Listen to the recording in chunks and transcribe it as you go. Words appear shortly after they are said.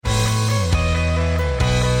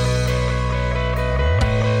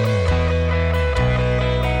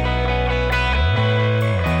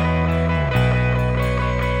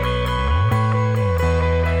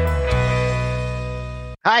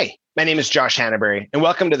Hi, my name is Josh Hannaberry, and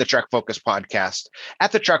welcome to the Truck Focus Podcast.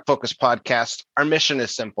 At the Truck Focus Podcast, our mission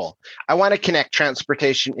is simple. I want to connect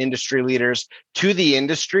transportation industry leaders to the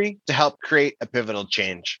industry to help create a pivotal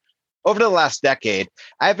change. Over the last decade,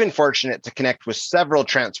 I've been fortunate to connect with several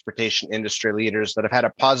transportation industry leaders that have had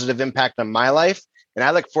a positive impact on my life, and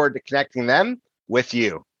I look forward to connecting them with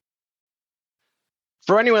you.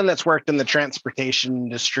 For anyone that's worked in the transportation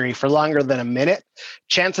industry for longer than a minute,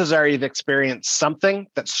 chances are you've experienced something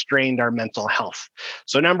that strained our mental health.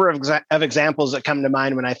 So a number of examples that come to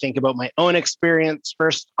mind when I think about my own experience,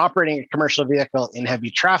 first operating a commercial vehicle in heavy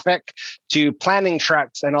traffic to planning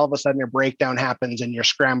trucks, and all of a sudden a breakdown happens and you're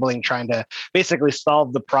scrambling trying to basically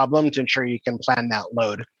solve the problem to ensure you can plan that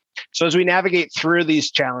load. So as we navigate through these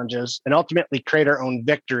challenges and ultimately create our own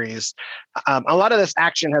victories, a lot of this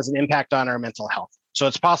action has an impact on our mental health. So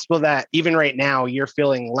it's possible that even right now, you're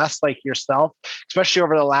feeling less like yourself, especially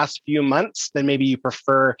over the last few months, than maybe you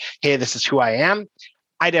prefer, hey, this is who I am.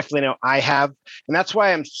 I definitely know I have. And that's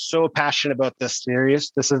why I'm so passionate about this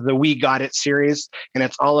series. This is the We Got It series, and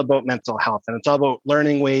it's all about mental health. And it's all about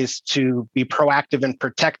learning ways to be proactive in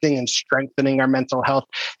protecting and strengthening our mental health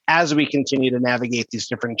as we continue to navigate these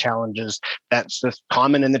different challenges that's just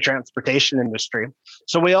common in the transportation industry.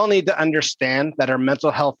 So we all need to understand that our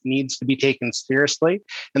mental health needs to be taken seriously.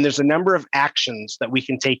 And there's a number of actions that we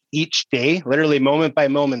can take each day, literally moment by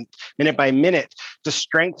moment, minute by minute, to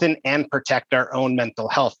strengthen and protect our own mental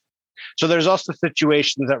health. So there's also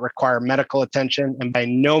situations that require medical attention. And by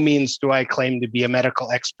no means do I claim to be a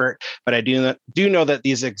medical expert, but I do know that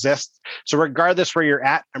these exist. So regardless where you're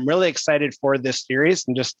at, I'm really excited for this series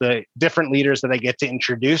and just the different leaders that I get to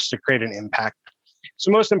introduce to create an impact.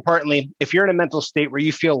 So most importantly, if you're in a mental state where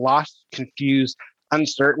you feel lost, confused,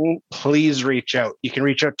 uncertain, please reach out. You can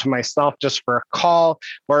reach out to myself just for a call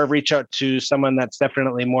or reach out to someone that's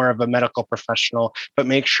definitely more of a medical professional, but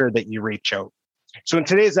make sure that you reach out. So in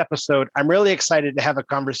today's episode, I'm really excited to have a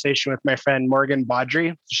conversation with my friend Morgan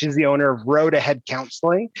Baudry. She's the owner of Road Ahead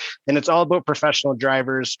Counseling, and it's all about professional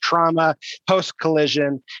drivers, trauma,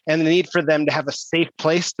 post-collision, and the need for them to have a safe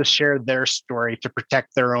place to share their story to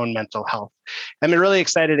protect their own mental health. I'm really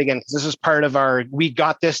excited again because this is part of our We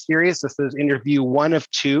Got This series. This is interview 1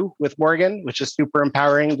 of 2 with Morgan, which is super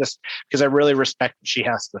empowering just because I really respect what she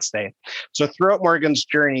has to say. So throughout Morgan's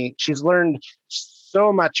journey, she's learned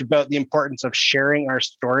so much about the importance of sharing our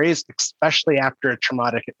stories, especially after a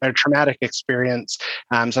traumatic experience,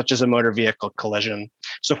 such as a motor vehicle collision.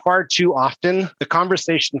 So far too often, the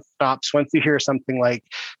conversation stops once you hear something like,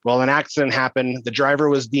 well, an accident happened, the driver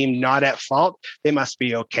was deemed not at fault, they must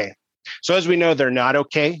be okay. So as we know, they're not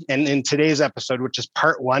okay. And in today's episode, which is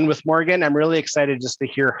part 1 with Morgan, I'm really excited just to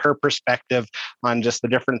hear her perspective on just the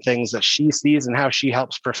different things that she sees and how she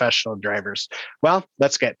helps professional drivers. Well,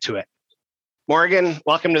 let's get to it. Morgan,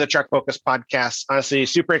 welcome to the Truck Focus Podcast. Honestly,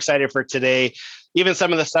 super excited for today. Even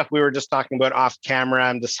some of the stuff we were just talking about off camera,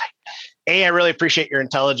 I'm just I really appreciate your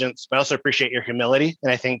intelligence, but I also appreciate your humility.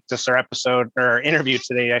 And I think just our episode or our interview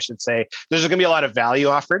today, I should say, there's going to be a lot of value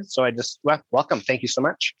offered. So welcome. Thank you so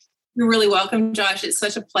much. You're really welcome, Josh. It's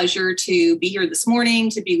such a pleasure to be here this morning,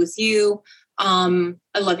 to be with you. I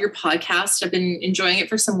love your podcast. I've been enjoying it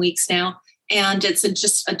for some weeks now, and it's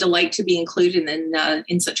just a delight to be included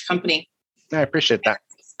in such company. I appreciate that.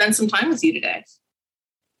 Spend some time with you today.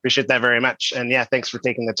 Appreciate that very much. And thanks for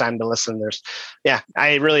taking the time to listen.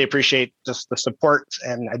 I really appreciate just the support.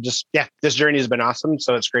 And this journey has been awesome.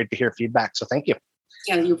 So it's great to hear feedback. So thank you.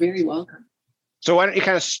 Yeah, you're very welcome. So why don't you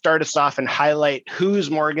kind of start us off and highlight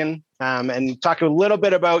who's Morgan and talk a little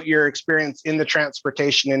bit about your experience in the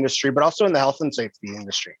transportation industry, but also in the health and safety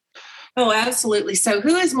industry. Oh, absolutely. So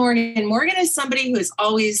who is Morgan? Morgan is somebody who is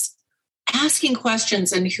always asking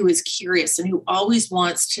questions and who is curious and who always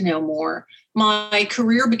wants to know more. My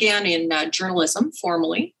career began in journalism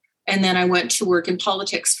formally, and then I went to work in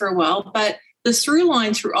politics for a while. But the through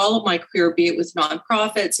line through all of my career, be it with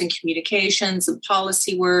nonprofits and communications and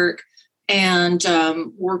policy work and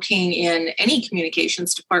working in any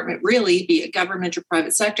communications department, really, be it government or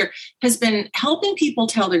private sector, has been helping people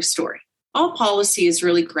tell their story. All policy is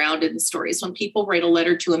really grounded in stories. When people write a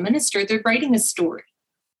letter to a minister, they're writing a story.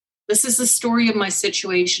 This is the story of my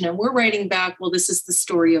situation, and we're writing back, well, this is the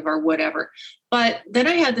story of our whatever. But then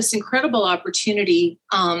I had this incredible opportunity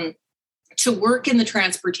to work in the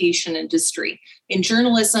transportation industry. In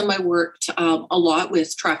journalism, I worked a lot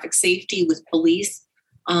with traffic safety, with police,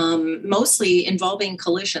 mostly involving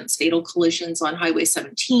collisions, fatal collisions on Highway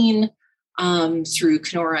 17, through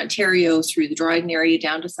Kenora, Ontario, through the Dryden area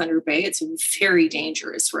down to Thunder Bay. It's a very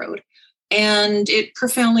dangerous road. And it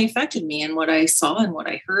profoundly affected me and what I saw and what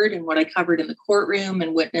I heard and what I covered in the courtroom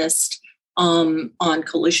and witnessed on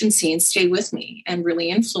collision scenes stayed with me and really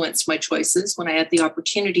influenced my choices. When I had the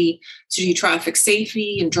opportunity to do traffic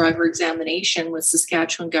safety and driver examination with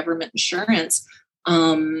Saskatchewan Government Insurance,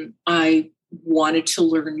 I wanted to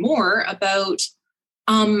learn more about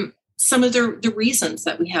some of the reasons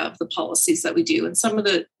that we have the policies that we do, and some of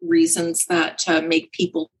the reasons that make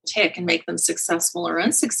people tick and make them successful or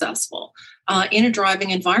unsuccessful in a driving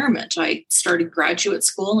environment. I started graduate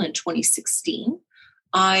school in 2016.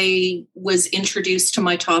 I was introduced to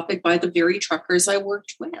my topic by the very truckers I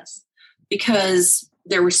worked with, because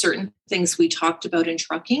there were certain things we talked about in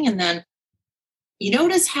trucking. And then you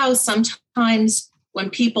notice how sometimes when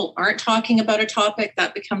people aren't talking about a topic,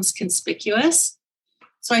 that becomes conspicuous.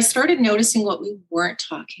 So I started noticing what we weren't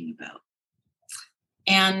talking about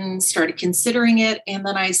and started considering it. And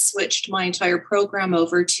then I switched my entire program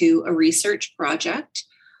over to a research project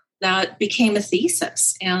that became a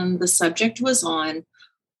thesis. And the subject was on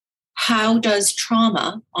how does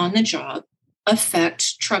trauma on the job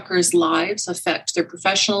affect truckers' lives, affect their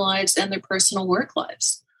professional lives and their personal work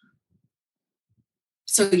lives.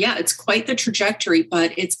 So yeah, it's quite the trajectory,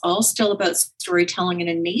 but it's all still about storytelling and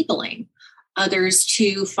enabling others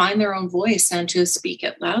to find their own voice and to speak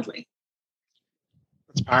it loudly.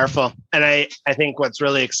 It's powerful. And I think what's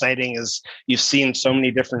really exciting is you've seen so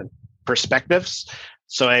many different perspectives.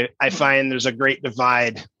 So I find there's a great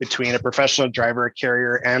divide between a professional driver, a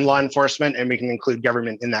carrier, and law enforcement, and we can include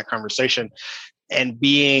government in that conversation. And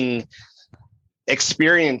being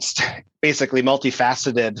experienced, basically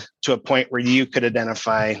multifaceted to a point where you could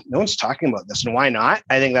identify, no one's talking about this, and why not?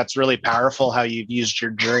 I think that's really powerful how you've used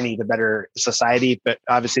your journey to better society, but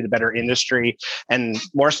obviously to better industry, and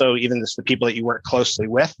more so even just the people that you work closely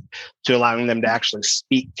with, to allowing them to actually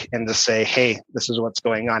speak and to say, hey, this is what's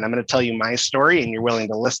going on. I'm going to tell you my story, and you're willing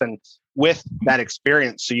to listen with that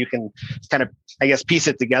experience so you can kind of, I guess, piece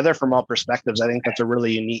it together from all perspectives. I think that's a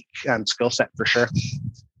really unique skill set for sure.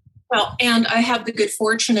 Well, and I have the good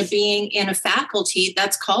fortune of being in a faculty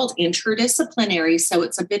that's called interdisciplinary. So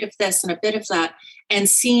it's a bit of this and a bit of that, and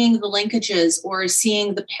seeing the linkages or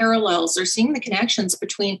seeing the parallels or seeing the connections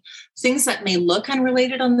between things that may look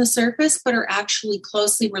unrelated on the surface, but are actually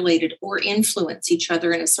closely related or influence each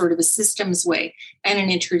other in a sort of a systems way and an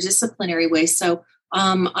interdisciplinary way. So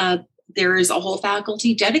there is a whole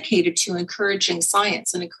faculty dedicated to encouraging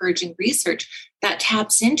science and encouraging research that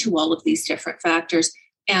taps into all of these different factors.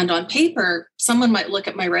 And on paper, someone might look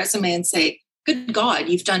at my resume and say, good God,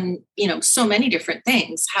 you've done, so many different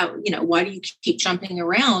things. How, why do you keep jumping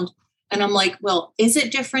around? And I'm like, well, is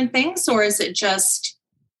it different things, or is it just,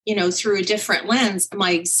 through a different lens? Am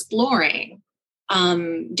I exploring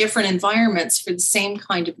different environments for the same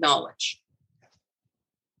kind of knowledge?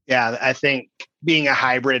 Yeah, I think being a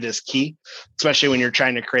hybrid is key, especially when you're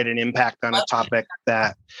trying to create an impact on a topic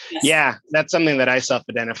that, yes. That's something that I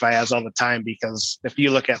self-identify as all the time, because if you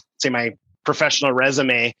look at, say, my professional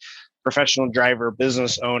resume, professional driver,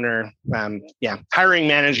 business owner, hiring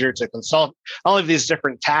manager to consult, all of these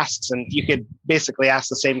different tasks, and you could basically ask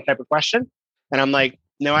the same type of question. And I'm like,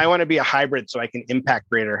 no, I want to be a hybrid so I can impact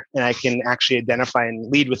greater and I can actually identify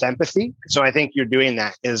and lead with empathy. So I think you're doing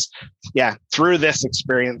that is, through this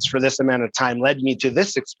experience for this amount of time led me to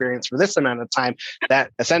this experience for this amount of time,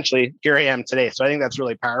 that essentially here I am today. So I think that's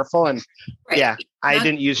really powerful. And I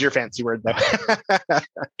didn't use your fancy word though.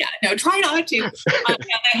 Try not to.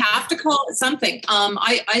 They have to call it something.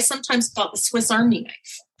 I sometimes call it the Swiss Army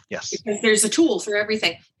knife. Yes. Because there's a tool for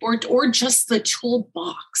everything, or just the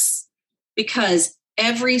toolbox, because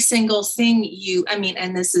every single thing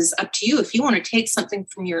and this is up to you. If you want to take something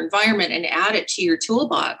from your environment and add it to your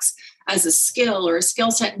toolbox as a skill or a skill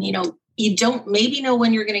set, and you don't maybe know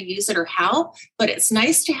when you're going to use it or how, but it's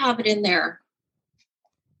nice to have it in there.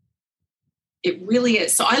 It really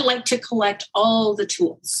is. So I like to collect all the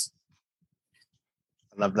tools.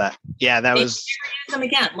 I love that. Yeah, that was them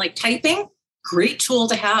again, like typing, great tool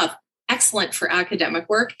to have, excellent for academic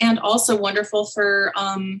work, and also wonderful for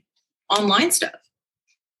online stuff.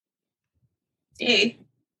 Hey.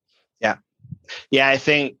 Yeah, I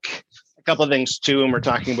think a couple of things too, and we're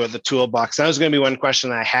talking about the toolbox. That was going to be one question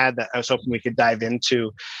that I had that I was hoping we could dive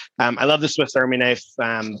into. I love the Swiss Army knife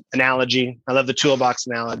analogy. I love the toolbox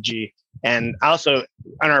analogy. And also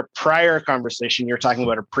on our prior conversation, you're talking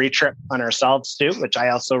about a pre-trip on ourselves too, which I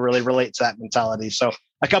also really relate to that mentality. So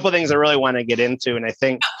a couple of things I really want to get into. And I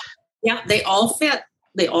think... Yeah, they all fit.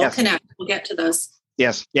 They all connect. We'll get to those.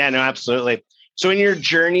 Yes. Yeah, no, absolutely. So in your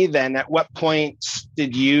journey then, at what point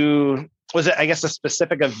was it, I guess, a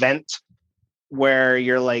specific event where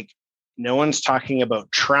you're like, No one's talking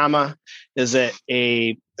about trauma. Is it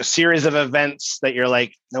a series of events that you're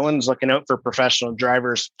like, no one's looking out for professional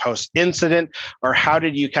drivers post-incident? Or how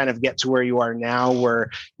did you kind of get to where you are now,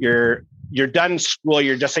 where you're done school,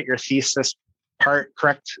 you're just at your thesis part,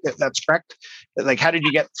 correct? If that's correct. Like, how did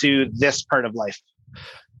you get to this part of life?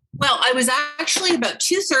 Well, I was actually about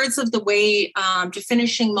 2/3 of the way to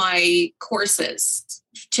finishing my courses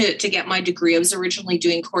to get my degree. I was originally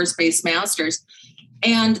doing course-based masters.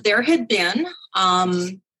 And there had been,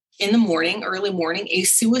 in the morning, early morning, a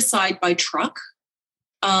suicide by truck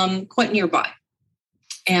quite nearby.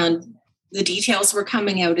 And the details were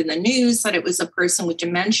coming out in the news that it was a person with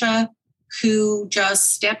dementia who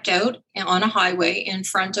just stepped out on a highway in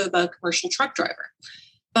front of a commercial truck driver.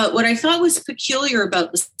 But what I thought was peculiar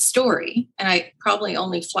about the story, and I probably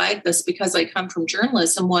only flagged this because I come from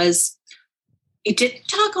journalism, was it didn't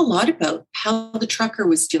talk a lot about how the trucker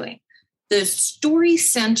was doing. The story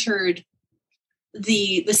centered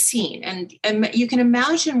the scene, and you can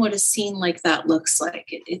imagine what a scene like that looks like.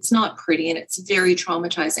 It's not pretty, and it's very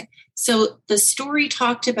traumatizing. So the story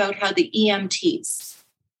talked about how the EMTs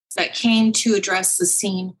that came to address the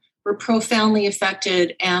scene were profoundly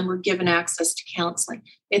affected and were given access to counseling.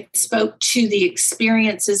 It spoke to the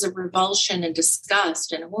experiences of revulsion and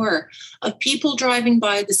disgust and horror of people driving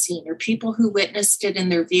by the scene or people who witnessed it in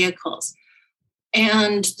their vehicles,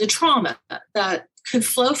 and the trauma that could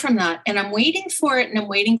flow from that. And I'm waiting for it and I'm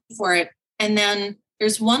waiting for it. And then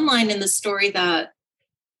there's one line in the story that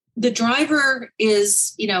the driver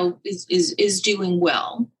is doing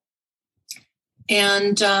well.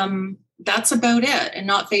 And that's about it, and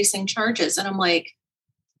not facing charges. And I'm like,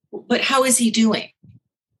 but how is he doing?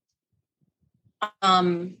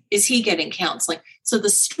 Is he getting counseling? So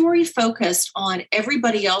the story focused on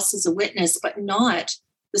everybody else as a witness, but not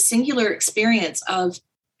the singular experience of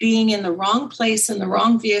being in the wrong place in the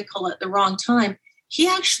wrong vehicle at the wrong time. He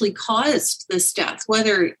actually caused this death,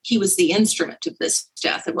 whether he was the instrument of this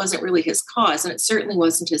death. It wasn't really his cause, and it certainly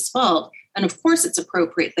wasn't his fault. And of course, it's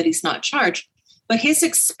appropriate that he's not charged. But his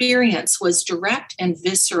experience was direct and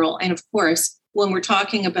visceral. And of course, when we're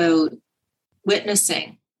talking about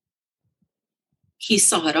witnessing, he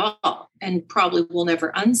saw it all and probably will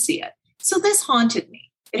never unsee it. So this haunted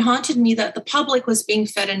me. It haunted me that the public was being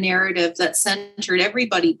fed a narrative that centered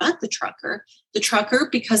everybody but the trucker. The trucker,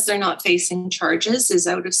 because they're not facing charges, is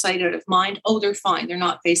out of sight, out of mind. Oh, they're fine. They're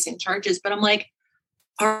not facing charges. But I'm like,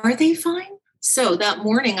 are they fine? So that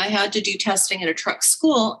morning I had to do testing at a truck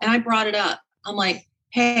school, and I brought it up. I'm like,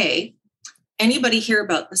 hey, anybody hear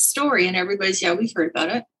about the story? And everybody's, yeah, we've heard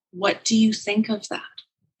about it. What do you think of that?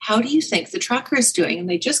 How do you think the trucker is doing? And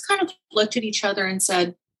they just kind of looked at each other and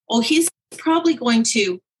said, oh, he's probably going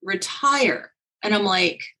to retire. And I'm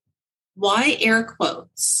like, why air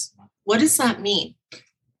quotes? What does that mean?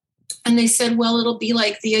 And they said, well, it'll be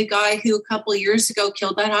like the guy who a couple of years ago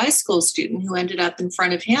killed that high school student who ended up in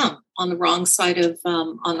front of him on the wrong side of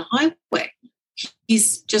on the highway.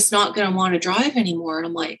 He's just not going to want to drive anymore. And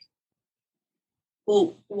I'm like,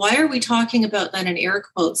 well, why are we talking about that in air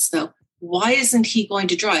quotes, though? Why isn't he going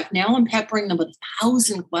to drive? Now I'm peppering them with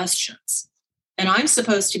 1,000 questions, and I'm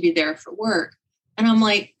supposed to be there for work. And I'm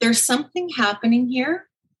like, there's something happening here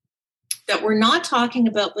that we're not talking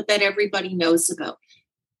about, but that everybody knows about.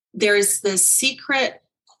 There's this secret,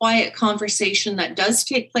 quiet conversation that does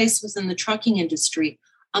take place within the trucking industry,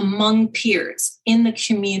 among peers, in the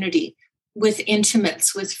community, with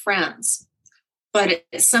intimates, with friends. But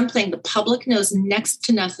it's something the public knows next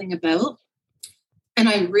to nothing about. And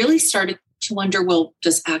I really started to wonder, well,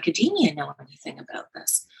 does academia know anything about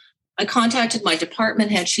this? I contacted my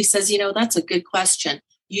department head. She says, that's a good question.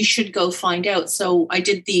 You should go find out. So I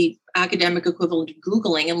did the academic equivalent of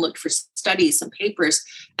Googling and looked for studies and papers.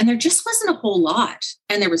 And there just wasn't a whole lot.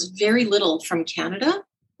 And there was very little from Canada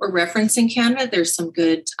or referencing Canada. There's some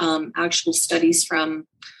good actual studies from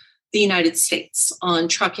the United States on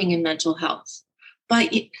trucking and mental health.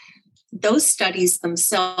 But those studies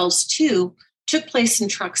themselves, too, took place in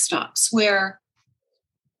truck stops where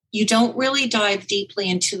you don't really dive deeply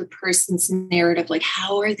into the person's narrative, like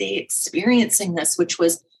how are they experiencing this, which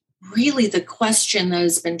was really the question that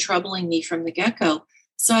has been troubling me from the get-go.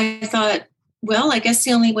 So I thought, well, I guess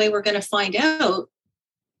the only way we're going to find out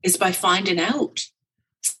is by finding out.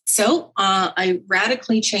 So I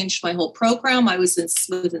radically changed my whole program. I was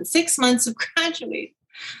within 6 months of graduating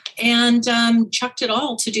and chucked it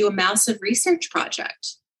all to do a massive research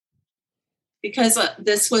project because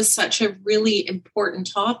this was such a really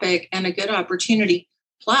important topic and a good opportunity.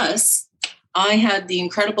 Plus, I had the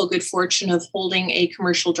incredible good fortune of holding a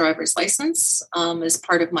commercial driver's license as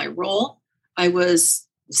part of my role. I was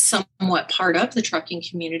somewhat part of the trucking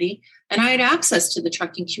community, and I had access to the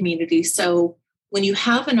trucking community. So when you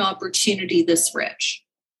have an opportunity this rich,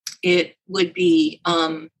 it would be,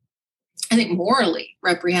 I think, morally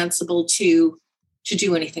reprehensible to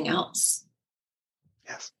do anything else.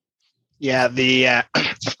 Yes. Yeah. The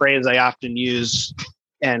phrase I often use,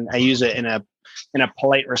 and I use it in a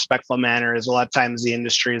polite, respectful manner, is a lot of times the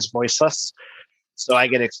industry is voiceless. So I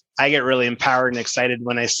get really empowered and excited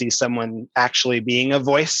when I see someone actually being a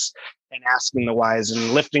voice and asking the whys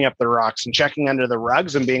and lifting up the rocks and checking under the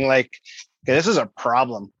rugs and being like, okay, this is a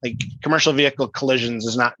problem. Like, commercial vehicle collisions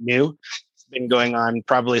is not new. It's been going on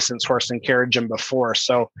probably since horse and carriage and before.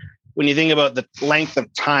 So when you think about the length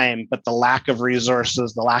of time, but the lack of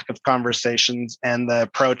resources, the lack of conversations, and the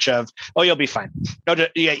approach of, oh, you'll be fine. No,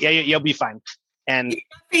 yeah, you'll be fine. And you're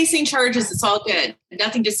not facing charges, it's all good.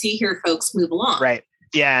 Nothing to see here, folks. Move along. Right.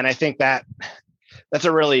 Yeah. And I think that's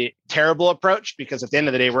a really terrible approach, because at the end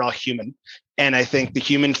of the day, we're all human. And I think the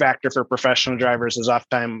human factor for professional drivers is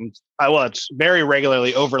oftentimes, it's very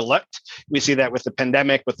regularly overlooked. We see that with the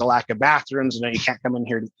pandemic, with the lack of bathrooms. You can't come in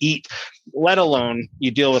here to eat, let alone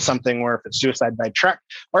you deal with something where if it's suicide by truck,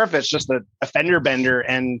 or if it's just a fender bender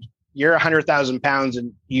and you're 100,000 pounds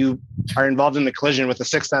and you are involved in the collision with a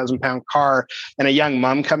 6,000 pound car, and a young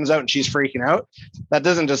mom comes out and she's freaking out. That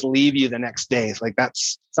doesn't just leave you the next day. Like,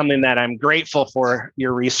 that's something that I'm grateful for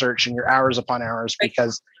your research and your hours upon hours,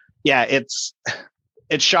 because it's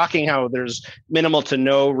shocking how there's minimal to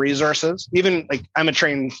no resources. Even like, I'm a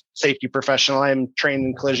trained safety professional. I'm trained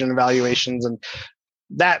in collision evaluations, and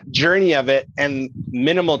that journey of it, and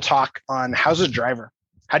minimal talk on how's a driver.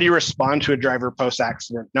 How do you respond to a driver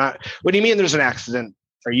post-accident? Not, what do you mean there's an accident?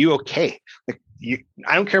 Are you okay? Like,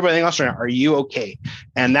 I don't care about anything else right now. Are you okay?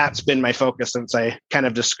 And that's been my focus since I kind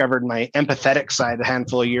of discovered my empathetic side a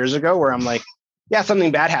handful of years ago, where I'm like, yeah,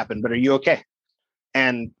 something bad happened, but are you okay?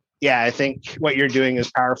 And yeah, I think what you're doing is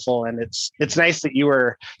powerful. And it's nice that you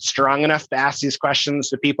were strong enough to ask these questions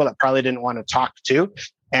to people that probably didn't want to talk to.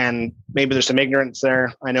 And maybe there's some ignorance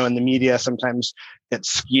there. I know in the media, sometimes it's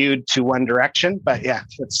skewed to one direction, but yeah,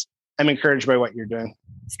 I'm encouraged by what you're doing.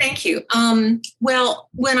 Thank you. Well,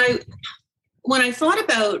 when I thought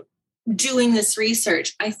about doing this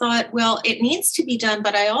research, I thought, well, it needs to be done,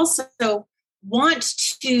 but I also want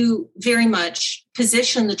to very much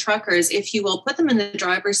position the truckers, if you will, put them in the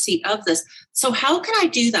driver's seat of this. So how can I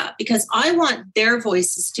do that? Because I want their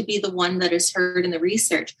voices to be the one that is heard in the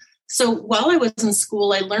research. So while I was in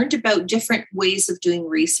school, I learned about different ways of doing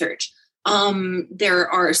research. There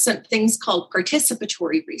are some things called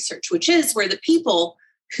participatory research, which is where the people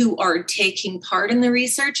who are taking part in the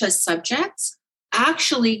research as subjects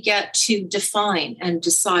actually get to define and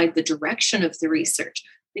decide the direction of the research.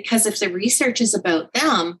 Because if the research is about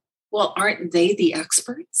them, well, aren't they the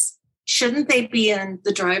experts? Shouldn't they be in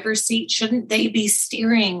the driver's seat? Shouldn't they be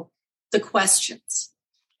steering the questions?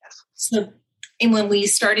 Yes. So, and when we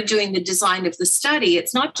started doing the design of the study,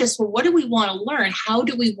 it's not just, well, what do we want to learn? How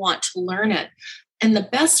do we want to learn it? And the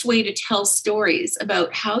best way to tell stories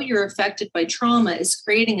about how you're affected by trauma is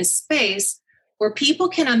creating a space where people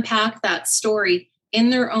can unpack that story in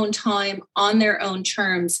their own time, on their own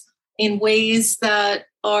terms, in ways that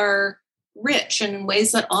are rich and in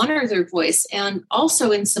ways that honor their voice, and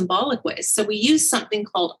also in symbolic ways. So we use something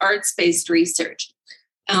called arts-based research.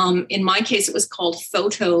 In my case, it was called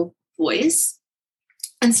photo voice.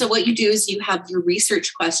 And so what you do is you have your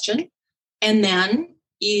research question, and then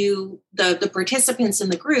the participants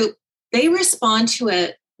in the group, they respond to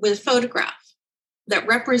it with a photograph that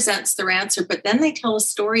represents their answer, but then they tell a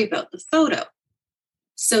story about the photo.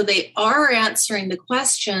 So they are answering the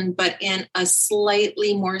question, but in a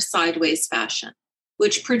slightly more sideways fashion,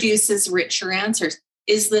 which produces richer answers.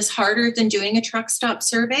 Is this harder than doing a truck stop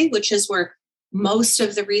survey, which is where most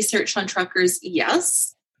of the research on truckers?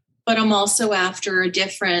 Yes, but I'm also after a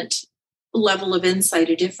different level of insight,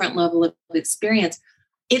 a different level of experience.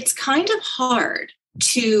 It's kind of hard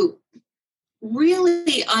to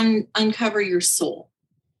really uncover your soul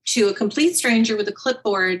to a complete stranger with a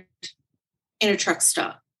clipboard in a truck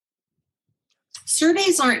stop.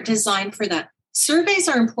 Surveys aren't designed for that. Surveys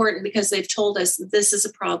are important because they've told us this is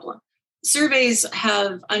a problem. Surveys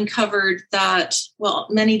have uncovered that, well,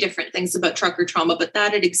 many different things about trucker trauma, but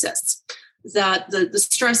that it exists. That the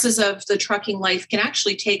stresses of the trucking life can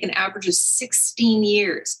actually take an average of 16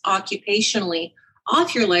 years occupationally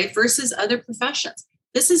off your life versus other professions.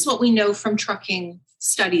 This is what we know from trucking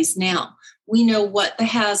studies now. We know what the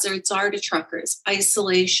hazards are to truckers: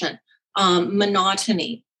 isolation,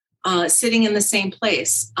 monotony, sitting in the same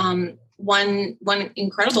place. One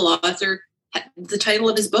incredible author, the title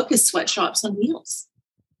of his book is Sweatshops on Wheels.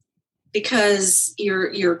 because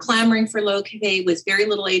you're clamoring for low pay with very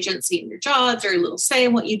little agency in your job, very little say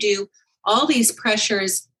in what you do, all these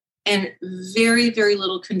pressures, and very, very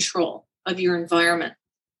little control of your environment.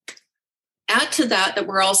 Add to that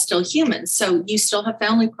we're all still human. So you still have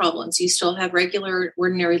family problems. You still have regular,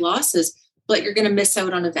 ordinary losses, but you're going to miss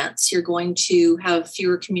out on events. You're going to have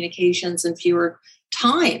fewer communications and fewer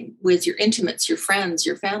time with your intimates, your friends,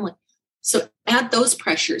 your family. So add those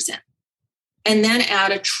pressures in. And then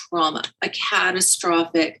add a trauma, a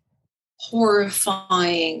catastrophic,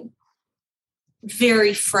 horrifying,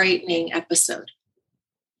 very frightening episode.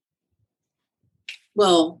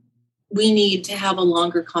 Well, we need to have a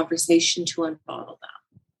longer conversation to unbottle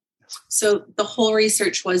that. So the whole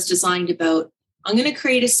research was designed about, I'm going to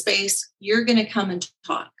create a space, you're going to come and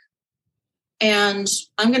talk. And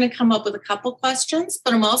I'm going to come up with a couple questions,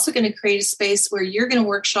 but I'm also going to create a space where you're going to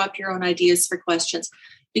workshop your own ideas for questions.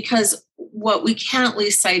 Because what we can't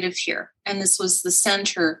lose sight of here, and this was the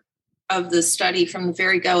center of the study from the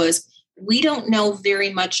very go, is we don't know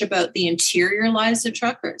very much about the interior lives of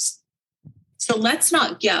truckers. So let's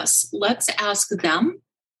not guess. Let's ask them.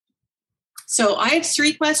 So I have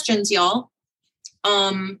 3 questions, y'all.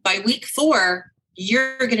 By week 4,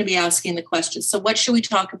 you're going to be asking the questions. So what should we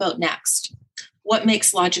talk about next? What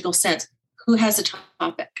makes logical sense? Who has a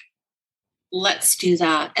topic? Let's do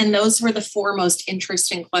that. And those were the 4 most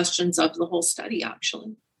interesting questions of the whole study,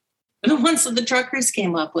 actually. The ones that the truckers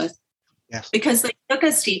came up with. Yes. Because they took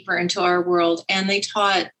us deeper into our world, and they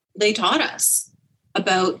taught us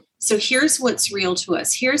about, so here's what's real to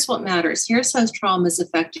us. Here's what matters. Here's how trauma is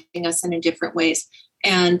affecting us in different ways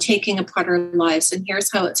and taking apart our lives. And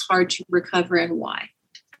here's how it's hard to recover and why.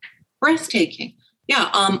 Breathtaking. Yeah.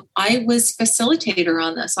 I was facilitator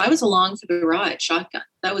on this. I was along for the ride, shotgun.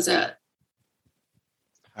 That was it.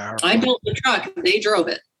 Powerful. I built the truck. They drove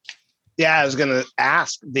it. Yeah. I was going to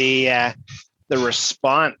ask the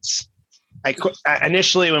response.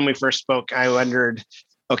 Initially, when we first spoke, I wondered,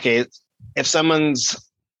 okay, if someone's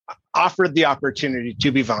offered the opportunity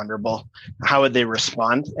to be vulnerable, how would they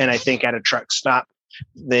respond? And I think at a truck stop,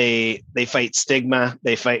 they fight stigma,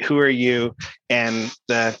 they fight who are you, and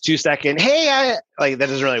the 2-second hey, that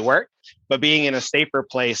doesn't really work. But being in a safer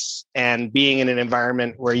place and being in an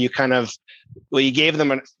environment where you you gave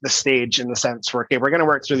them the stage in the sense where, okay, we're going to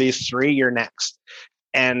work through these 3, you're next.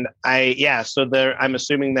 And I'm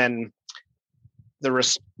assuming then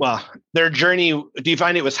their journey, do you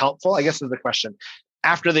find it was helpful? I guess is the question.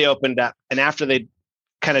 After they opened up and after they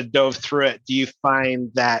kind of dove through it, do you find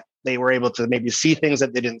that they were able to maybe see things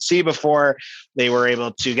that they didn't see before? They were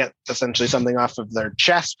able to get essentially something off of their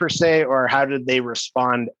chest per se, or how did they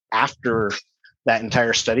respond after that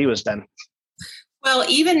entire study was done? Well,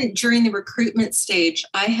 even during the recruitment stage,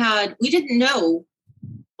 we didn't know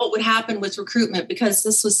what would happen with recruitment because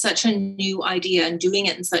this was such a new idea and doing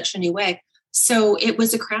it in such a new way. So it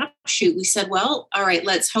was a crapshoot. We said, well, all right,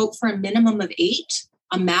 let's hope for a minimum of 8,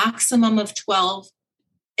 a maximum of 12.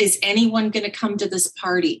 Is anyone going to come to this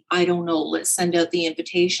party? I don't know. Let's send out the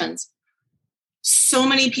invitations. So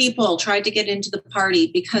many people tried to get into the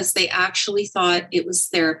party because they actually thought it was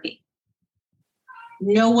therapy.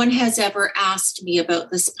 No one has ever asked me about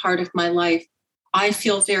this part of my life. I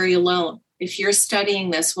feel very alone. If you're studying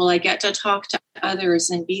this, will I get to talk to others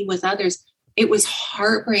and be with others? It was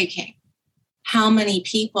heartbreaking how many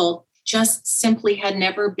people just simply had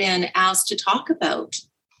never been asked to talk about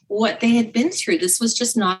what they had been through. This was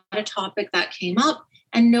just not a topic that came up,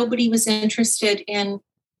 and nobody was interested in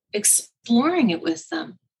exploring it with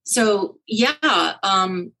them. So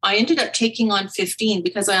I ended up taking on 15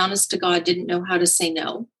 because I honest to God didn't know how to say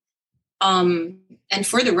no. And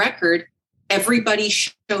for the record, everybody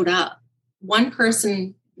showed up. One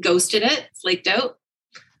person ghosted it, flaked out.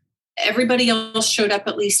 Everybody else showed up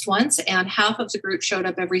at least once, and half of the group showed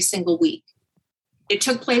up every single week. It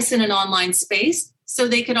took place in an online space, so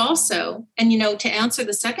they could also, and to answer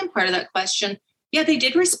the second part of that question, they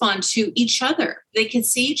did respond to each other. They could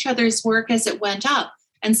see each other's work as it went up.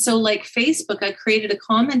 And so like Facebook, I created a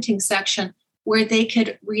commenting section where they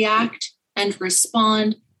could react and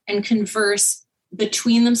respond and converse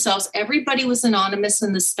between themselves. Everybody was anonymous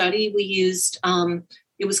in the study. We used,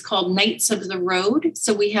 it was called Knights of the Road.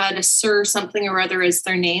 So we had a Sir something or other as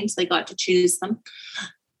their names. They got to choose them.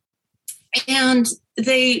 And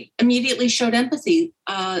they immediately showed empathy.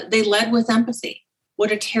 They led with empathy.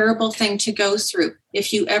 What a terrible thing to go through.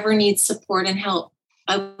 If you ever need support and help,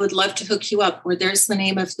 I would love to hook you up, or there's the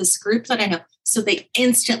name of this group that I know. So they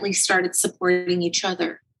instantly started supporting each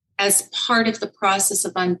other as part of the process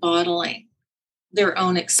of unbottling their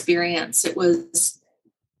own experience. It was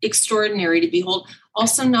extraordinary to behold.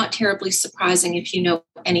 Also not terribly surprising if you know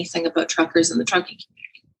anything about truckers in the trucking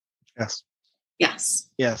community. Yes. Yes.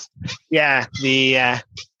 Yes. Yeah.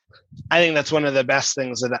 I think that's one of the best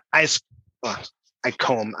things that I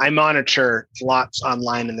monitor lots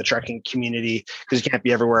online in the trucking community because you can't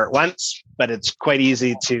be everywhere at once, but it's quite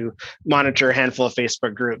easy to monitor a handful of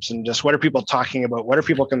Facebook groups and just what are people talking about? What are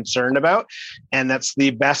people concerned about? And that's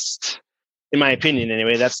the best, in my opinion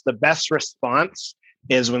anyway, that's the best response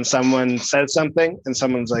is when someone says something and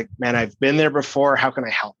someone's like, man, I've been there before. How can I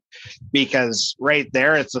help? Because right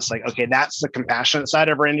there, it's just like, okay, that's the compassionate side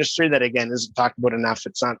of our industry that again, isn't talked about enough.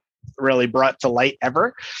 It's not really brought to light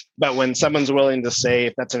ever. But when someone's willing to say,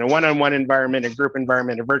 if that's in a one-on-one environment, a group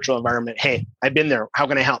environment, a virtual environment, hey, I've been there. How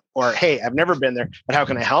can I help? Or, hey, I've never been there, but how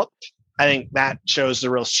can I help? I think that shows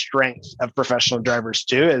the real strength of professional drivers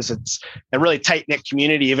too, is it's a really tight-knit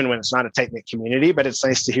community, even when it's not a tight-knit community, but it's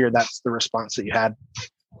nice to hear that's the response that you had.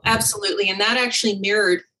 Absolutely. And that actually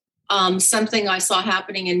mirrored something I saw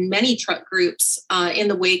happening in many truck groups in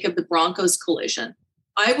the wake of the Broncos collision.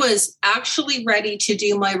 I was actually ready to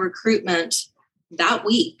do my recruitment that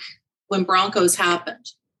week when Broncos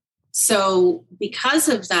happened. So because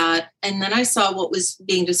of that, and then I saw what was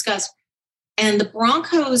being discussed, and the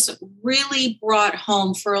Broncos really brought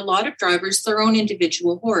home for a lot of drivers their own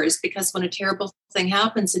individual horrors, because when a terrible thing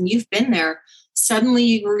happens and you've been there, suddenly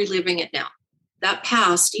you're reliving it now. That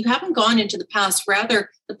past, you haven't gone into the past. Rather,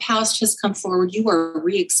 the past has come forward. You are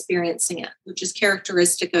re-experiencing it, which is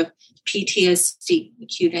characteristic of PTSD,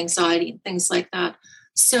 acute anxiety, and things like that.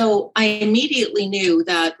 So I immediately knew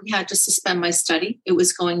that we had to suspend my study. It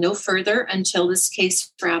was going no further until this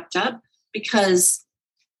case wrapped up, because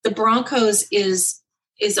the Broncos is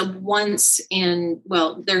a once in,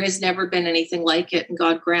 well, there has never been anything like it, and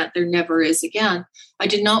God grant there never is again. I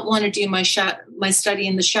did not want to do my study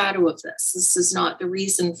in the shadow of this. This is not the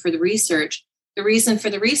reason for the research. The reason for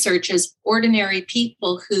the research is ordinary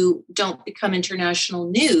people who don't become international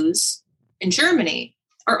news in Germany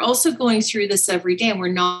are also going through this every day, and we're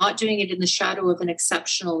not doing it in the shadow of an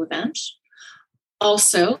exceptional event.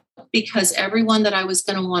 Also, because everyone that I was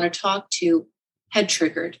going to want to talk to had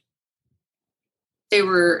triggered. They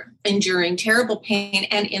were enduring terrible pain.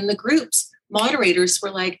 And in the groups, moderators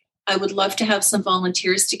were like, I would love to have some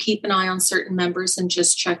volunteers to keep an eye on certain members and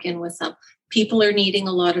just check in with them. People are needing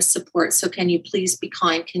a lot of support. So can you please be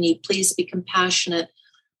kind? Can you please be compassionate?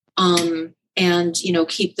 And,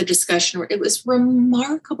 keep the discussion. It was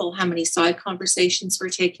remarkable how many side conversations were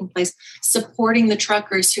taking place, supporting the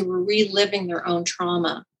truckers who were reliving their own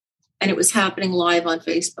trauma. And it was happening live on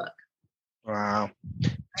Facebook. Wow.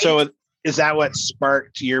 Right? So is that what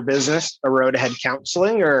sparked your business, A Road Ahead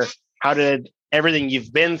Counseling, or how did everything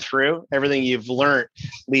you've been through, everything you've learned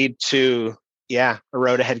lead to, A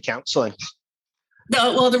Road Ahead Counseling?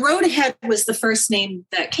 The Road Ahead was the first name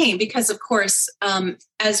that came because, of course,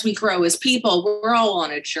 as we grow as people, we're all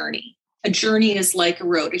on a journey. A journey is like a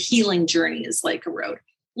road. A healing journey is like a road.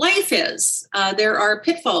 Life is. There are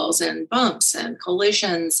pitfalls and bumps and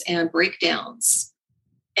collisions and breakdowns,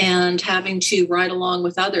 and having to ride along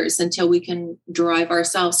with others until we can drive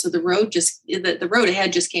ourselves. So the road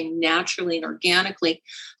ahead just came naturally and organically.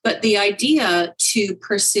 But the idea to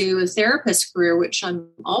pursue a therapist career, which I'm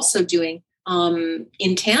also doing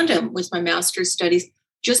in tandem with my master's studies,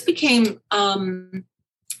 just became an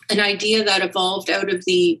idea that evolved out of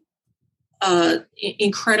the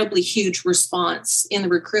incredibly huge response in the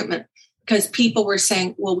recruitment, because people were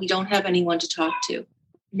saying, well, we don't have anyone to talk to.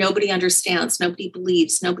 Nobody understands, nobody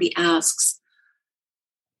believes, nobody asks.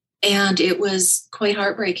 And it was quite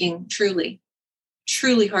heartbreaking, truly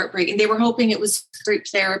heartbreaking. They were hoping it was group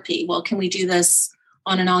therapy. Well, can we do this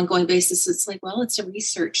on an ongoing basis? It's like, well, it's a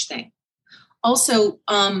research thing. Also,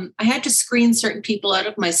 I had to screen certain people out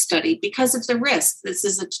of my study because of the risk. This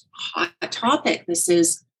is a hot topic. This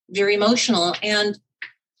is very emotional. And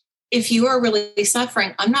if you are really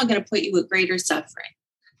suffering, I'm not going to put you at greater suffering.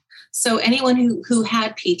 So anyone who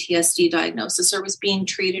had PTSD diagnosis or was being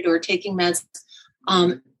treated or taking meds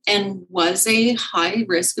and was a high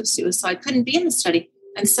risk of suicide couldn't be in the study.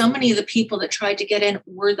 And so many of the people that tried to get in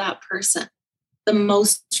were that person, the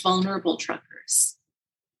most vulnerable truckers.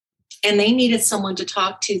 And they needed someone to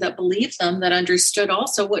talk to that believed them, that understood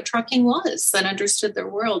also what trucking was, that understood their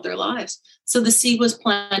world, their lives. So the seed was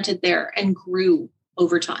planted there and grew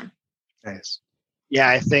over time. Nice. Yeah,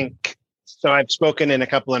 I think so. I've spoken in a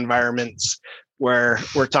couple environments where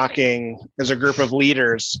we're talking as a group of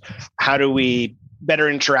leaders, how do we better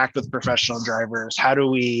interact with professional drivers? How do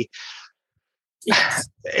we,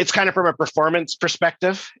 it's kind of from a performance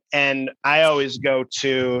perspective. And I always go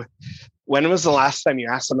to, when was the last time you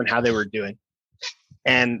asked someone how they were doing?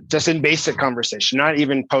 And just in basic conversation, not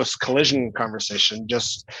even post collision conversation,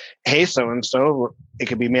 just, hey, so-and-so, it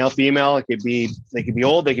could be male, female, they could be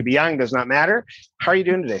old, they could be young, does not matter. How are you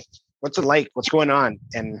doing today? What's it like? What's going on?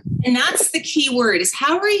 And that's the key word, is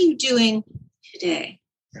how are you doing today?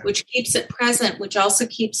 Yeah. Which keeps it present, which also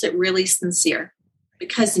keeps it really sincere,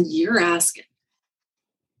 because you're asking.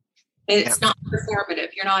 It's not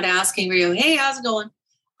performative. You're not asking, hey, how's it going?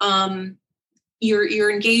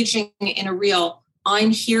 You're engaging in a real,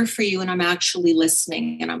 I'm here for you, and I'm actually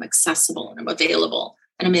listening, and I'm accessible, and I'm available,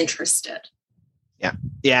 and I'm interested. Yeah.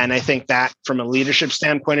 And I think that from a leadership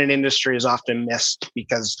standpoint in industry is often missed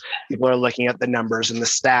because people are looking at the numbers and the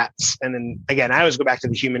stats. And then again, I always go back to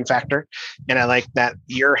the human factor. And I like that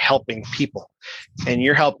you're helping people, and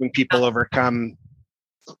you're helping people overcome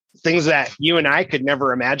things that you and I could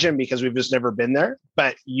never imagine because we've just never been there.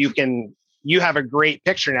 But you have a great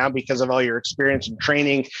picture now because of all your experience and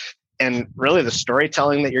training and really the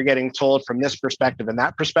storytelling that you're getting told from this perspective and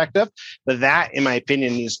that perspective. But that, in my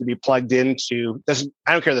opinion, needs to be plugged into this.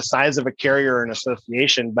 I don't care the size of a carrier or an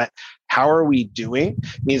association, but how are we doing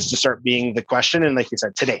needs to start being the question. And like you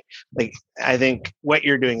said, today, I think what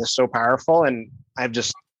you're doing is so powerful. And I've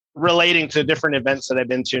just relating to different events that I've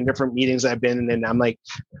been to and different meetings I've been in. And I'm like,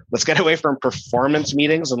 let's get away from performance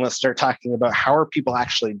meetings and let's start talking about how are people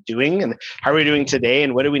actually doing and how are we doing today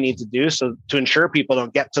and what do we need to do so to ensure people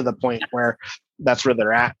don't get to the point where that's where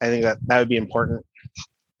they're at. I think that would be important.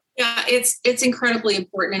 Yeah, it's incredibly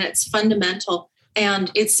important, and it's fundamental.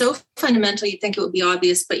 And it's so fundamental, you'd think it would be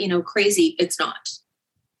obvious, but crazy, it's not.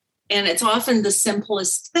 And it's often the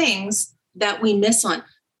simplest things that we miss on.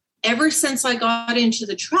 Ever since I got into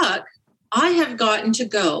the truck, I have gotten to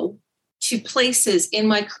go to places in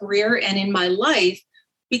my career and in my life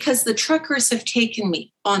because the truckers have taken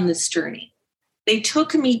me on this journey. They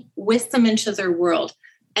took me with them into their world,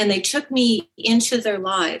 and they took me into their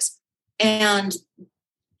lives. And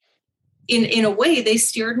in a way, they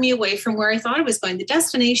steered me away from where I thought I was going. The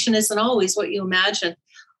destination isn't always what you imagine.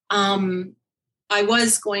 I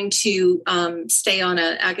was going to stay on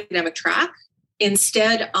an academic track.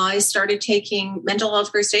 Instead, I started taking mental health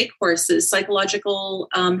first aid courses, psychological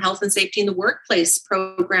health and safety in the workplace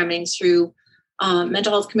programming through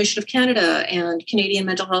Mental Health Commission of Canada and Canadian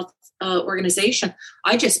Mental Health Organization.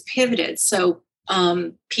 I just pivoted. So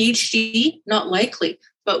PhD, not likely,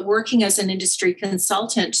 but working as an industry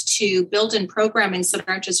consultant to build in programmings that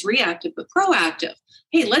aren't just reactive, but proactive.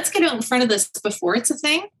 Hey, let's get out in front of this before it's a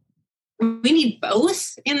thing. We need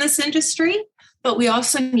both in this industry. But we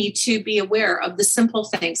also need to be aware of the simple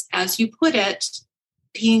things, as you put it,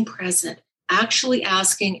 being present, actually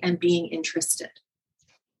asking and being interested.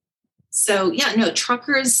 So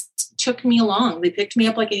truckers took me along. They picked me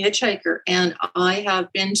up like a hitchhiker, and I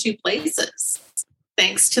have been to places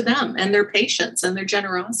thanks to them and their patience and their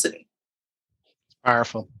generosity.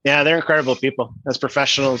 Powerful. Yeah, they're incredible people as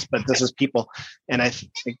professionals, but this is people. And I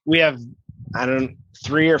think we have,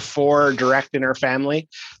 3 or 4 direct in our family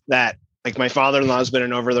that, like, my father-in-law has been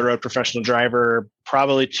an over-the-road professional driver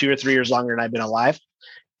probably 2 or 3 years longer than I've been alive.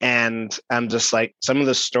 And I'm just like, some of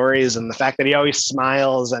the stories and the fact that he always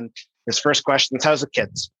smiles, and his first question is, how's the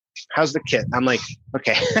kids? How's the kid? I'm like,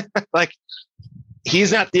 okay, like,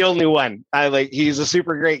 he's not the only one. He's a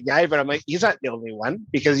super great guy, but I'm like, he's not the only one,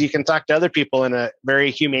 because you can talk to other people in a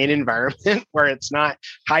very humane environment where it's not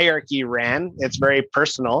hierarchy ran. It's very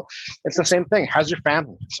personal. It's the same thing. How's your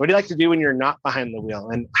family? So what do you like to do when you're not behind the wheel?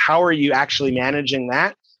 And how are you actually managing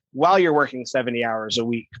that while you're working 70 hours a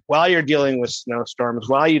week, while you're dealing with snowstorms,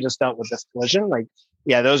 while you just dealt with this collision?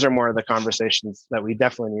 Those are more of the conversations that we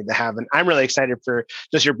definitely need to have. And I'm really excited for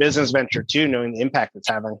just your business venture too, knowing the impact it's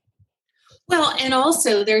having. Well, and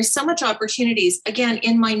also there's so much opportunities, again,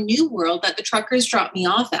 in my new world that the truckers dropped me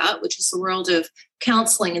off at, which is the world of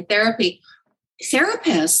counseling and therapy.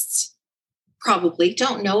 Therapists probably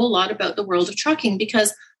don't know a lot about the world of trucking,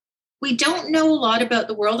 because we don't know a lot about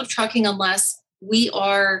the world of trucking unless we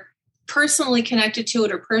are personally connected to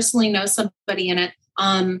it or personally know somebody in it.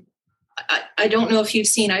 I don't know if you've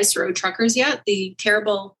seen Ice Road Truckers yet, the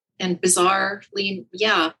terrible and bizarrely,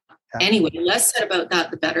 Anyway, less said about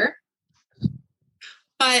that, the better.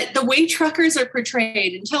 But the way truckers are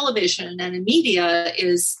portrayed in television and in media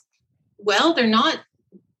is, they're not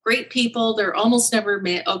great people. They're almost never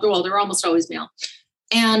male. They're almost always male.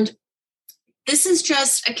 And this is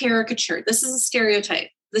just a caricature. This is a stereotype.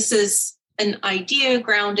 This is an idea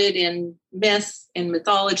grounded in myth and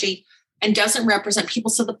mythology and doesn't represent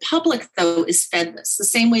people. So the public, though, is fed this the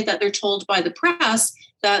same way that they're told by the press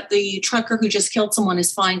that the trucker who just killed someone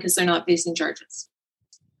is fine because they're not facing charges.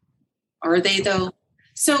 Are they, though?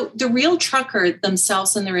 So the real trucker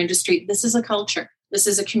themselves in their industry, this is a culture. This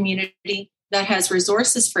is a community that has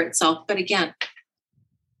resources for itself, but again,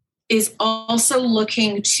 is also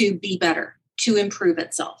looking to be better, to improve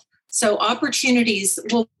itself. So opportunities,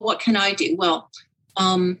 well, what can I do? Well,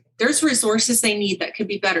 there's resources they need that could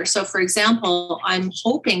be better. So for example, I'm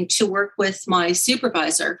hoping to work with my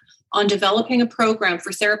supervisor on developing a program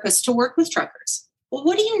for therapists to work with truckers. Well,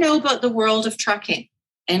 what do you know about the world of trucking?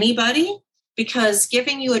 Anybody? Because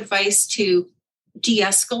giving you advice to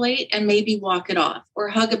de-escalate and maybe walk it off, or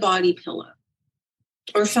hug a body pillow,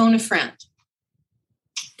 or phone a friend.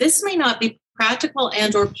 This may not be practical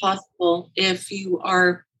and or possible if you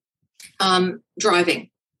are driving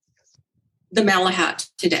the Malahat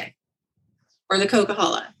today, or the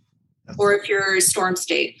Coquihalla, or if you're Storm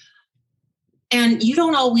State. And you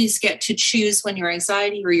don't always get to choose when your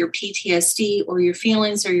anxiety or your PTSD or your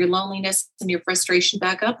feelings or your loneliness and your frustration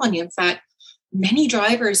back up on you. In fact, many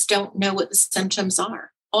drivers don't know what the symptoms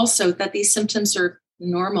are. Also, that these symptoms are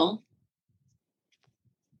normal.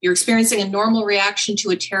 You're experiencing a normal reaction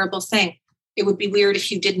to a terrible thing. It would be weird if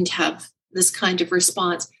you didn't have this kind of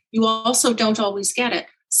response. You also don't always get it.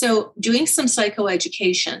 So doing some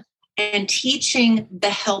psychoeducation and teaching the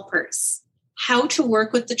helpers how to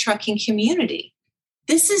work with the trucking community.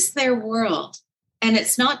 This is their world. And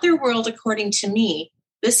it's not their world according to me.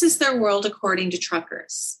 This is their world according to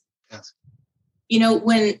truckers. Yes. You know,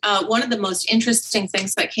 when one of the most interesting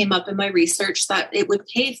things that came up in my research that it would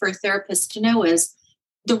pay for a therapist to know is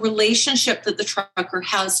the relationship that the trucker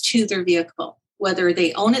has to their vehicle, whether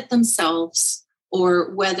they own it themselves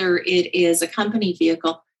or whether it is a company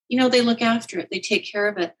vehicle. You know, they look after it. They take care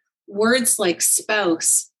of it. Words like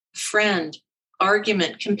spouse, friend,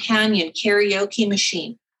 argument, companion, karaoke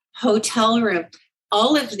machine, hotel room,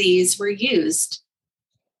 all of these were used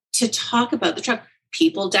to talk about the truck.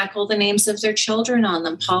 People deckle the names of their children on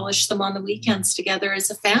them, polish them on the weekends together as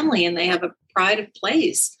a family, and they have a pride of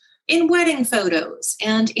place in wedding photos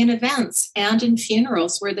and in events and in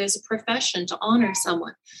funerals where there's a profession to honor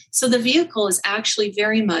someone. So the vehicle is actually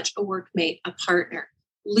very much a workmate, a partner.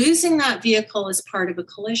 Losing that vehicle as part of a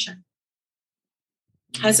collision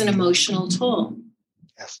has an emotional toll.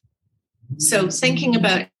 Yes. So thinking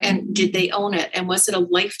about, and did they own it? And was it a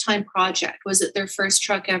lifetime project? Was it their first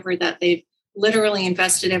truck ever that they've literally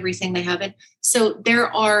invested everything they have in? So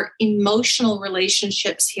there are emotional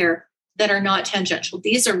relationships here that are not tangential.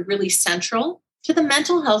 These are really central to the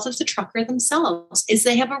mental health of the trucker themselves, is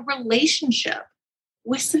they have a relationship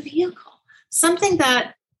with the vehicle. Something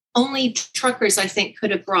that only truckers, I think,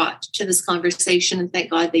 could have brought to this conversation, and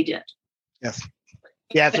thank God they did. Yes.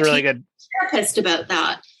 Yeah, it's really good. Therapist about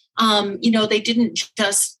that. You know, they didn't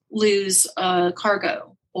just lose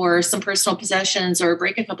cargo or some personal possessions or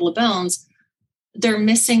break a couple of bones. They're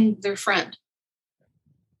missing their friend.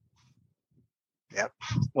 Yep.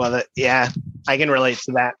 Well, I can relate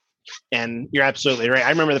to that. And you're absolutely right. I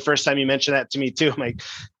remember the first time you mentioned that to me too. I'm like,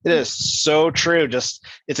 it is so true. Just,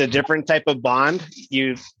 it's a different type of bond.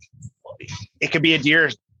 It could be a deer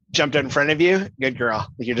jumped out in front of you. Good girl.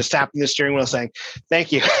 You're just tapping the steering wheel saying,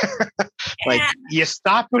 thank you. Like, you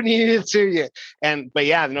stopped when you needed to. But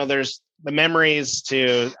yeah, no, there's the memories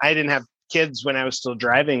I didn't have kids when I was still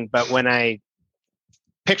driving, but when I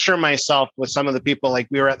picture myself with some of the people, like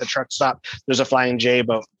we were at the truck stop, there's a Flying J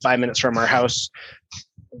about 5 minutes from our house.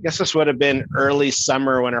 I guess this would have been early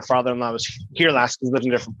summer when our father-in-law was here last, because he lived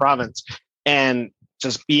in a different province. And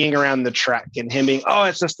just being around the truck and him being, oh,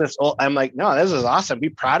 it's just this old, I'm like, no, this is awesome. Be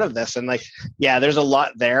proud of this. And like, yeah, there's a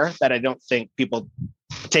lot there that I don't think people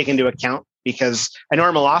take into account, because a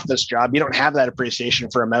normal office job, you don't have that appreciation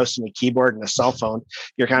for a mouse and a keyboard and a cell phone.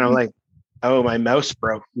 You're kind of like, oh, my mouse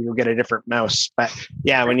broke, you'll get a different mouse. But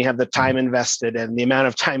yeah, when you have the time invested and the amount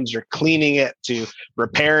of times you're cleaning it to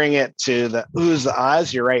repairing it to the oohs, the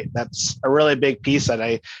ahs, you're right. That's a really big piece that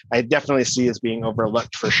I definitely see as being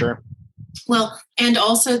overlooked for sure. Well, and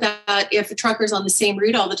also that if a trucker's on the same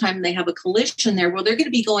route all the time and they have a collision there, well, they're going to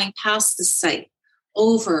be going past the site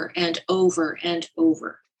over and over and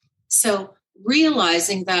over. So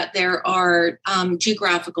realizing that there are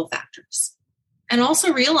geographical factors, and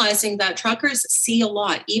also realizing that truckers see a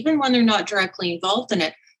lot, even when they're not directly involved in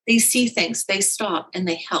it, they see things, they stop and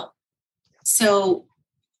they help. So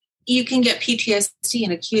you can get PTSD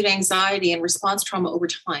and acute anxiety and response trauma over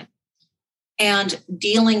time. And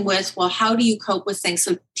dealing with, well, how do you cope with things?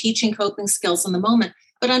 So teaching coping skills in the moment,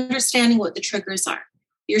 but understanding what the triggers are.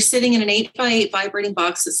 You're sitting in an 8x8 vibrating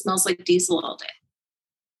box that smells like diesel all day.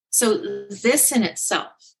 So this in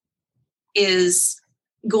itself is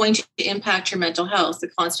going to impact your mental health, the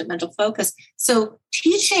constant mental focus. So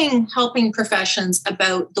teaching helping professions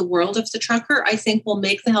about the world of the trucker, I think, will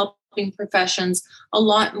make the helping professions a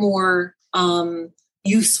lot more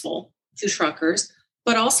useful to truckers,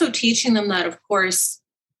 but also teaching them that, of course,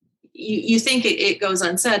 you think it goes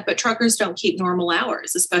unsaid, but truckers don't keep normal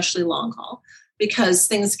hours, especially long haul, because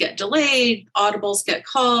things get delayed, audibles get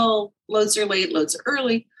called, loads are late, loads are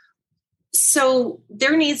early. So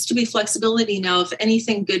there needs to be flexibility now. If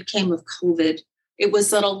anything good came of COVID, it was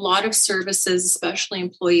that a lot of services, especially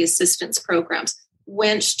employee assistance programs,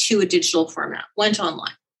 went to a digital format, went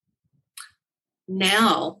online.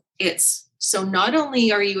 Now it's, so not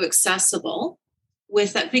only are you accessible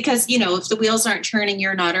with that, because, if the wheels aren't turning,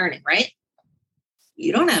 you're not earning, right?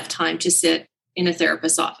 You don't have time to sit in a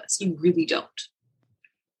therapist's office. You really don't.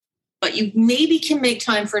 But you maybe can make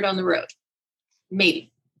time for it on the road.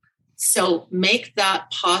 Maybe. So make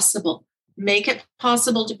that possible. Make it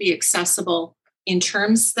possible to be accessible in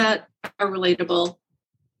terms that are relatable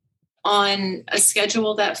on a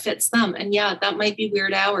schedule that fits them. And yeah, that might be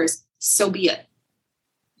weird hours. So be it.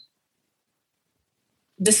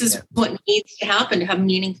 This is what needs to happen to have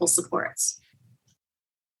meaningful supports.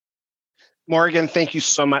 Morgan, thank you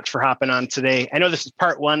so much for hopping on today. I know this is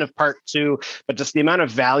part one of part two, but just the amount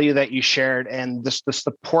of value that you shared and just the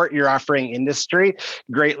support you're offering industry,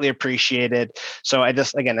 greatly appreciated. So I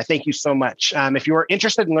thank you so much. If you are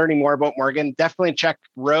interested in learning more about Morgan, definitely check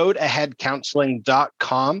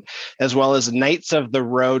roadaheadcounseling.com as well as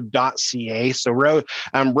knightsoftheroad.ca. So Road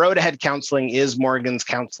Ahead Counseling is Morgan's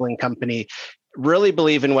counseling company. Really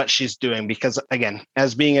believe in what she's doing because, again,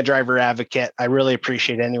 as being a driver advocate, I really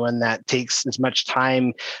appreciate anyone that takes as much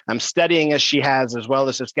time studying as she has, as well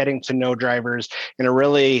as just getting to know drivers in a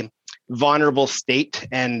really vulnerable state.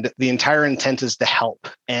 And the entire intent is to help.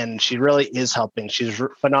 And she really is helping. She's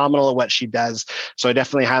phenomenal at what she does. So I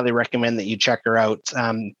definitely highly recommend that you check her out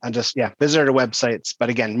and visit her websites. But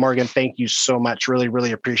again, Morgan, thank you so much. Really,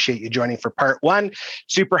 really appreciate you joining for part one.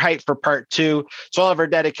 Super hyped for part two. So all of our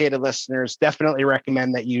dedicated listeners, definitely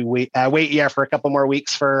recommend that you wait for a couple more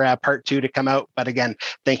weeks for part two to come out. But again,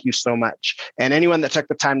 thank you so much. And anyone that took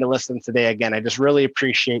the time to listen today, again, I just really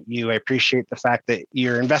appreciate you. I appreciate the fact that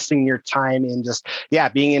you're investing your time in just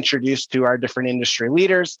being introduced to our different industry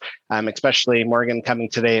leaders, especially Morgan coming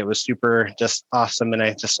today. It was super just awesome, and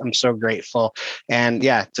I'm so grateful. And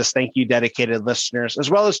just thank you, dedicated listeners, as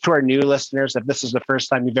well as to our new listeners. If this is the first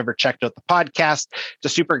time you've ever checked out the podcast,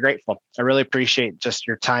 just super grateful. I really appreciate just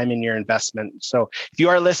your time and your investment. So if you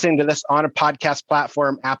are listening to this on a podcast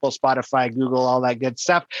platform, Apple, Spotify, Google, all that good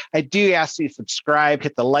stuff, I do ask you to subscribe,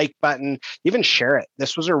 hit the like button, even share it.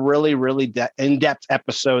 This was a really, really in-depth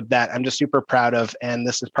episode that I'm just super proud of. And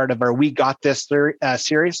this is part of our We Got This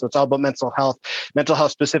series. So it's all about mental health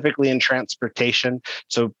specifically in transportation.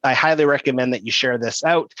 So I highly recommend that you share this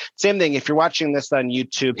out. Same thing, if you're watching this on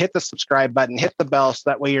YouTube, hit the subscribe button, hit the bell, so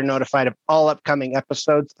that way you're notified of all upcoming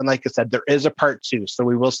episodes. And like I said, there is a part two. So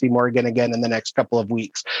we will see Morgan again in the next couple of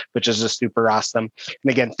weeks, which is just super awesome.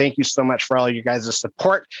 And again, thank you so much for all you guys'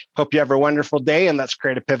 support. Hope you have a wonderful day, and let's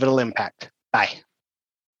create a pivotal impact. Bye.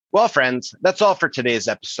 Well, friends, that's all for today's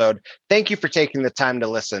episode. Thank you for taking the time to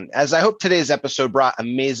listen, as I hope today's episode brought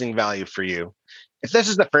amazing value for you. If this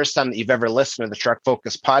is the first time that you've ever listened to the Truck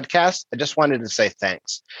Focus podcast, I just wanted to say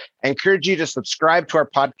thanks. I encourage you to subscribe to our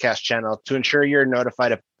podcast channel to ensure you're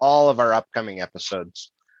notified of all of our upcoming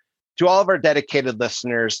episodes. To all of our dedicated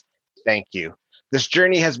listeners, thank you. This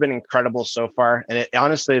journey has been incredible so far, and it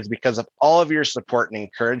honestly is because of all of your support and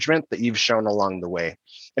encouragement that you've shown along the way.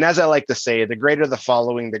 And as I like to say, the greater the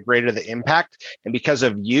following, the greater the impact. And because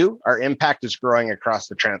of you, our impact is growing across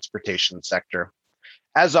the transportation sector.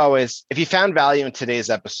 As always, if you found value in today's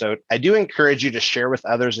episode, I do encourage you to share with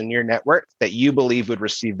others in your network that you believe would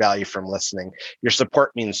receive value from listening. Your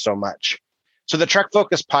support means so much. So the Truck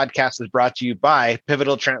Focus podcast is brought to you by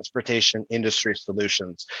Pivotal Transportation Industry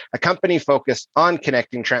Solutions, a company focused on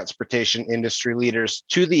connecting transportation industry leaders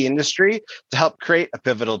to the industry to help create a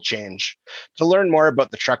pivotal change. To learn more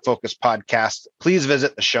about the Truck Focus podcast, please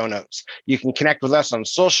visit the show notes. You can connect with us on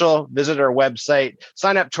social, visit our website,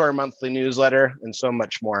 sign up to our monthly newsletter, and so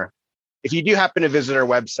much more. If you do happen to visit our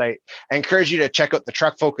website, I encourage you to check out the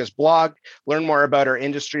Truck Focus blog, learn more about our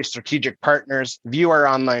industry strategic partners, view our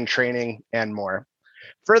online training, and more.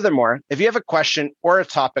 Furthermore, if you have a question or a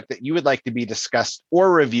topic that you would like to be discussed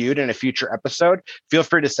or reviewed in a future episode, feel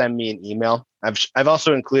free to send me an email. I've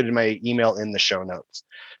also included my email in the show notes.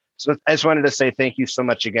 So I just wanted to say thank you so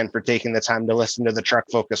much again for taking the time to listen to the Truck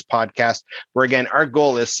Focus podcast, where again, our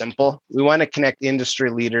goal is simple. We want to connect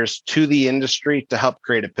industry leaders to the industry to help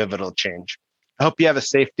create a pivotal change. I hope you have a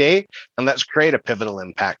safe day, and let's create a pivotal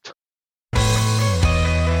impact.